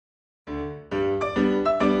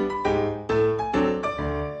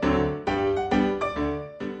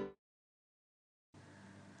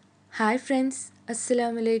Hi friends,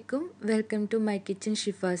 Assalamualaikum. Welcome to my kitchen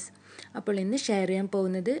shifas. അപ്പോൾ ഇന്ന് share ചെയ്യാൻ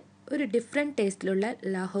പോകുന്നത് ഒരു ഡിഫറെൻറ്റ് ടേസ്റ്റിലുള്ള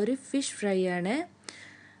ലാഹോറി ഫിഷ് ഫ്രൈ ആണ്.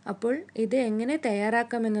 അപ്പോൾ ഇത് എങ്ങനെ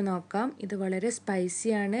തയ്യാറാക്കാമെന്ന് നോക്കാം. ഇത് വളരെ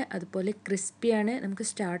സ്പൈസിയാണ്, അതുപോലെ ക്രിസ്പിയാണ്. നമുക്ക്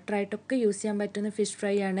സ്റ്റാർട്ടറായിട്ടൊക്കെ യൂസ് ചെയ്യാൻ പറ്റുന്ന ഫിഷ്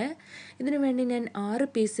ഫ്രൈ ആണ്. ഇതിനു വേണ്ടി ഞാൻ 6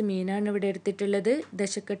 പീസ് മീനാണ് ഇവിടെ എടുത്തിട്ടുള്ളത്.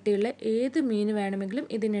 ദശക്കട്ടിയുള്ള ഏത് മീൻ വേണമെങ്കിലും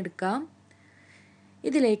ഇതിനെടുക്കാം.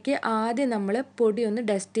 ഇതിലേക്ക് ആദ്യം നമ്മൾ പൊടി ഒന്ന്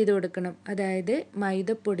ഡസ്റ്റ് ചെയ്ത് കൊടുക്കണം. അതായത്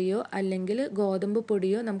മൈദപ്പൊടിയോ അല്ലെങ്കിൽ ഗോതമ്പ്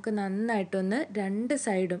പൊടിയോ നമുക്ക് നന്നായിട്ടൊന്ന് രണ്ട്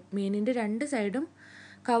സൈഡും മീനിൻ്റെ രണ്ട് സൈഡും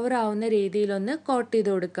കവർ ആവുന്ന രീതിയിലൊന്ന് കോട്ട്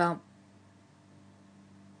ചെയ്ത് കൊടുക്കാം.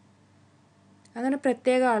 അങ്ങനെ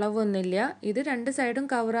പ്രത്യേക അളവൊന്നുമില്ല. ഇത് രണ്ട് സൈഡും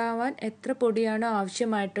കവർ ആവാൻ എത്ര പൊടിയാണോ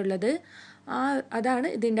ആവശ്യമായിട്ടുള്ളത് അതാണ്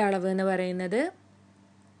ഇതിൻ്റെ അളവ് എന്ന് പറയുന്നത്.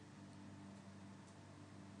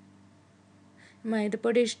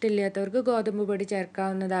 മൈദപ്പൊടി ഇഷ്ടമില്ലാത്തവർക്ക് ഗോതമ്പ് പൊടി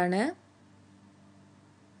ചേർക്കാവുന്നതാണ്.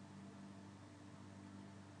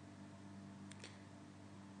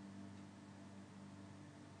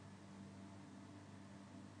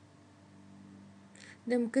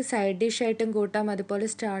 ഇത് നമുക്ക് സൈഡ് ഡിഷായിട്ടും കൂട്ടാം, അതുപോലെ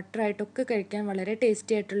സ്റ്റാർട്ടറായിട്ടൊക്കെ കഴിക്കാൻ വളരെ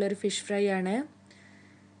ടേസ്റ്റി ആയിട്ടുള്ളൊരു ഫിഷ് ഫ്രൈ ആണ്.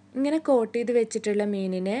 ഇങ്ങനെ കോട്ട് ചെയ്ത് വെച്ചിട്ടുള്ള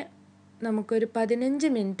മീനിനെ നമുക്കൊരു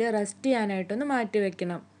 15 മിനിറ്റ് റെസ്റ്റ് ചെയ്യാനായിട്ടൊന്ന് മാറ്റി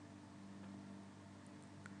വയ്ക്കണം.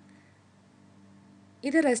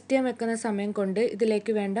 ഇത് റെസ്റ്റ് ചെയ്യാൻ വെക്കുന്ന സമയം കൊണ്ട്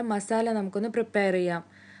ഇതിലേക്ക് വേണ്ട മസാല നമുക്കൊന്ന് പ്രിപ്പയർ ചെയ്യാം.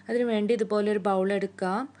 അതിനു വേണ്ടി ഇതുപോലൊരു ബൗൾ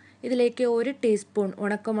എടുക്കാം. ഇതിലേക്ക് 1 ടീസ്പൂൺ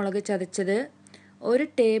ഉണക്കമുളക് ചതച്ചത്, 1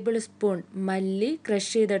 ടേബിൾ സ്പൂൺ മല്ലി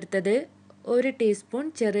ക്രഷ് ചെയ്തെടുത്തത്, 1 ടീസ്പൂൺ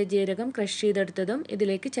ചെറിയ ജീരകം ക്രഷ് ചെയ്തെടുത്തതും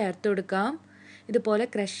ഇതിലേക്ക് ചേർത്ത് കൊടുക്കാം. ഇതുപോലെ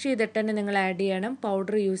ക്രഷ് ചെയ്തിട്ട് തന്നെ നിങ്ങൾ ആഡ് ചെയ്യണം,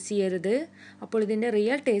 പൗഡർ യൂസ് ചെയ്യരുത്. അപ്പോൾ ഇതിൻ്റെ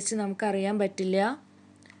റിയൽ ടേസ്റ്റ് നമുക്ക് അറിയാൻ പറ്റില്ല.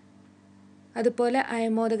 അതുപോലെ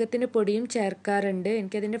അയമോദകത്തിൻ്റെ പൊടിയും ചേർക്കാറുണ്ട്.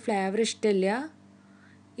 എനിക്കതിൻ്റെ ഫ്ലേവർ ഇഷ്ടമില്ല.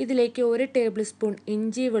 ഇതിലേക്ക് 1 ടേബിൾ സ്പൂൺ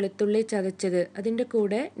ഇഞ്ചി വെളുത്തുള്ളി ചതച്ചത്, അതിൻ്റെ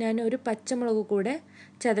കൂടെ ഞാൻ 1 പച്ചമുളക് കൂടെ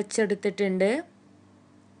ചതച്ചെടുത്തിട്ടുണ്ട്.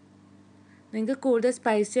 നിങ്ങൾക്ക് കൂടുതൽ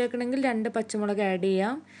സ്പൈസി ആക്കണമെങ്കിൽ 2 പച്ചമുളക് ആഡ്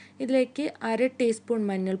ചെയ്യാം. ഇതിലേക്ക് 1/2 ടീസ്പൂൺ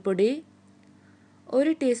മഞ്ഞൾപ്പൊടി,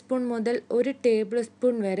 1 ടീസ്പൂൺ മുതൽ 1 ടേബിൾ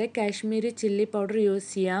സ്പൂൺ വരെ കാശ്മീരി ചില്ലി പൗഡർ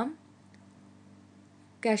യൂസ് ചെയ്യാം.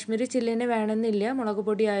 കാശ്മീരി ചില്ലിനെ വേണമെന്നില്ല, മുളക്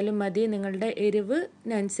പൊടി ആയാലും മതി. നിങ്ങളുടെ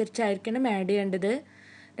എരിവിനനുസരിച്ചായിരിക്കണം ആഡ് ചെയ്യേണ്ടത്.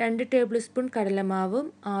 2 ടേബിൾ സ്പൂൺ കടലമാവും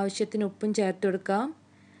ആവശ്യത്തിന് ഉപ്പും ചേർത്ത് കൊടുക്കാം.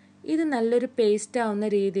 ഇത് നല്ലൊരു പേസ്റ്റ് ആവുന്ന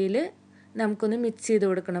രീതിയിൽ നമുക്കൊന്ന് മിക്സ് ചെയ്ത്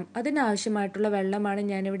കൊടുക്കണം. അതിനാവശ്യമായിട്ടുള്ള വെള്ളമാണ്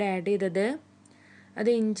ഞാനിവിടെ ആഡ് ചെയ്തത്. അത്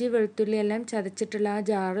ഇഞ്ചി വെളുത്തുള്ളി എല്ലാം ചതച്ചിട്ടുള്ള ആ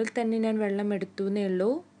ജാറിൽ തന്നെ ഞാൻ വെള്ളം എടുത്തു എന്നേ ഉള്ളൂ.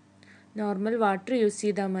 നോർമൽ വാട്ടർ യൂസ്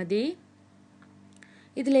ചെയ്താൽ മതി.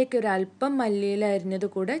 ഇതിലേക്ക് ഒരല്പം മല്ലിയില അരിഞ്ഞത്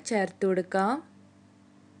കൂടെ ചേർത്ത് കൊടുക്കാം.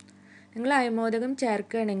 നിങ്ങൾ അയമോദകം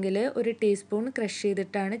ചേർക്കുകയാണെങ്കിൽ 1 ടീസ്പൂൺ ക്രഷ്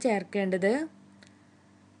ചെയ്തിട്ടാണ് ചേർക്കേണ്ടത്.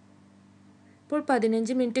 ഇപ്പോൾ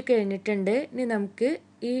 15 മിനിറ്റ് കഴിഞ്ഞിട്ടുണ്ട്. ഇനി നമുക്ക്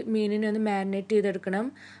ഈ മീനിനെ ഒന്ന് മാരിനേറ്റ് ചെയ്തെടുക്കണം.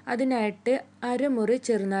 അതിനായിട്ട് അരമുറി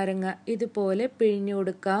ചെറുനാരങ്ങ ഇതുപോലെ പിഴിഞ്ഞു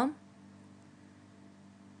കൊടുക്കാം.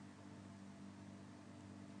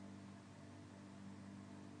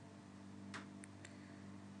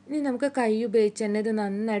 ഇനി നമുക്ക് കൈ ഉപയോഗിച്ച് തന്നെ ഇത്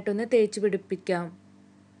നന്നായിട്ടൊന്ന് തേച്ച് പിടിപ്പിക്കാം.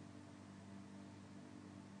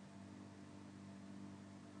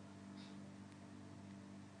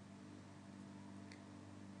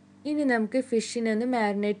 ഇനി നമുക്ക് ഫിഷിനെ ഒന്ന്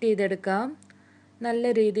മാരിനേറ്റ് ചെയ്തെടുക്കാം.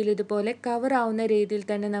 നല്ല രീതിയിൽ ഇതുപോലെ കവർ ആവുന്ന രീതിയിൽ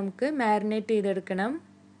തന്നെ നമുക്ക് മാരിനേറ്റ് ചെയ്തെടുക്കണം.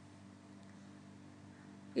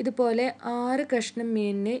 ഇതുപോലെ 6 കഷ്ണം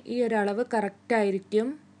മീനിന് ഈ ഒരളവ് കറക്റ്റായിരിക്കും.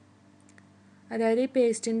 അതായത് ഈ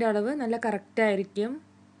പേസ്റ്റിൻ്റെ അളവ് നല്ല കറക്റ്റായിരിക്കും.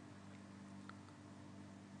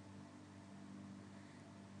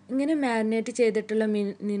 ഇങ്ങനെ മാരിനേറ്റ് ചെയ്തിട്ടുള്ള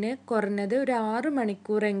മീനിനെ കുറഞ്ഞത് ഒരു 6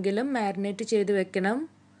 മണിക്കൂറെങ്കിലും മാരിനേറ്റ് ചെയ്ത് വെക്കണം.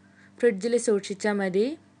 ഫ്രിഡ്ജിൽ സൂക്ഷിച്ചാൽ മതി.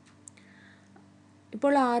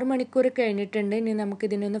 ഇപ്പോൾ 6 മണിക്കൂർ കഴിഞ്ഞിട്ടുണ്ട്. ഇനി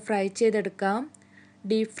നമുക്കിതിനൊന്ന് ഫ്രൈ ചെയ്തെടുക്കാം.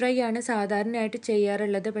 ഡീപ്പ് ഫ്രൈ ആണ് സാധാരണയായിട്ട്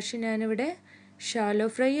ചെയ്യാറുള്ളത്. പക്ഷെ ഞാനിവിടെ ഷാലോ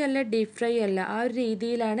ഫ്രൈ അല്ല, ഡീപ്പ് ഫ്രൈ അല്ല, ആ ഒരു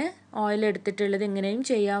രീതിയിലാണ് ഓയിൽ എടുത്തിട്ടുള്ളത്. ഇങ്ങനെയും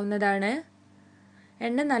ചെയ്യാവുന്നതാണ്.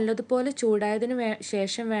 എണ്ണ നല്ലതുപോലെ ചൂടായതിന്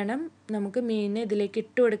ശേഷം വേണം നമുക്ക് മീനിനെ ഇതിലേക്ക്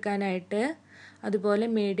ഇട്ട് കൊടുക്കാനായിട്ട്. അതുപോലെ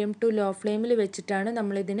മീഡിയം ടു ലോ ഫ്ലെയിമിൽ വെച്ചിട്ടാണ്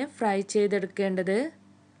നമ്മളിതിനെ ഫ്രൈ ചെയ്തെടുക്കേണ്ടത്.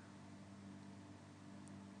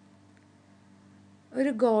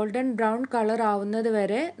 ഒരു ഗോൾഡൻ ബ്രൗൺ കളർ ആവുന്നത്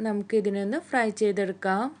വരെ നമുക്ക് ഇതിനൊന്ന് ഫ്രൈ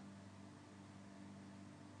ചെയ്തെടുക്കാം.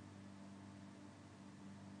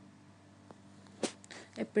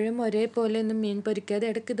 എപ്പോഴും ഒരേപോലെ ഒന്നും മീൻ പൊരിക്കാതെ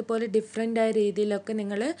ഇടയ്ക്ക് ഇതുപോലെ ഡിഫറെൻ്റ് ആയ രീതിയിലൊക്കെ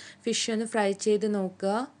നിങ്ങൾ ഫിഷ് ഒന്ന് ഫ്രൈ ചെയ്ത്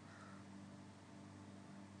നോക്കുക.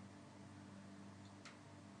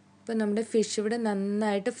 ഇപ്പോൾ നമ്മുടെ ഫിഷ് ഇവിടെ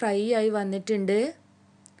നന്നായിട്ട് ഫ്രൈ ആയി വന്നിട്ടുണ്ട്.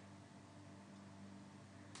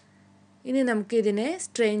 ഇനി നമുക്കിതിനെ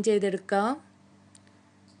സ്ട്രെയിൻ ചെയ്തെടുക്കാം.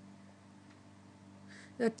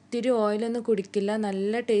 ഒത്തിരി ഓയിലൊന്നും കുടിക്കില്ല,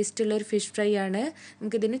 നല്ല ടേസ്റ്റുള്ളൊരു ഫിഷ് ഫ്രൈ ആണ്.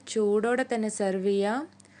 നമുക്കിതിന് ചൂടോടെ തന്നെ സെർവ് ചെയ്യാം.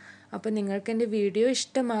 അപ്പോൾ നിങ്ങൾക്ക് എൻ്റെ വീഡിയോ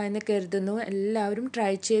ഇഷ്ടമായെന്ന് കരുതുന്നു. എല്ലാവരും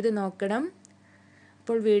ട്രൈ ചെയ്ത് നോക്കണം.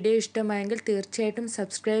 അപ്പോൾ വീഡിയോ ഇഷ്ടമായെങ്കിൽ തീർച്ചയായിട്ടും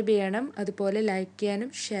സബ്സ്ക്രൈബ് ചെയ്യണം. അതുപോലെ ലൈക്ക്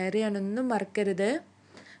ചെയ്യാനും ഷെയർ ചെയ്യാനൊന്നും മറക്കരുത്.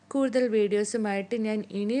 കൂടുതൽ വീഡിയോസുമായിട്ട് ഞാൻ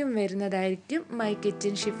ഇനിയും വരുന്നതായിരിക്കും മൈ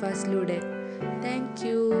കിച്ചൻ ഷിഫാസിലൂടെ. Thank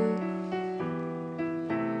you.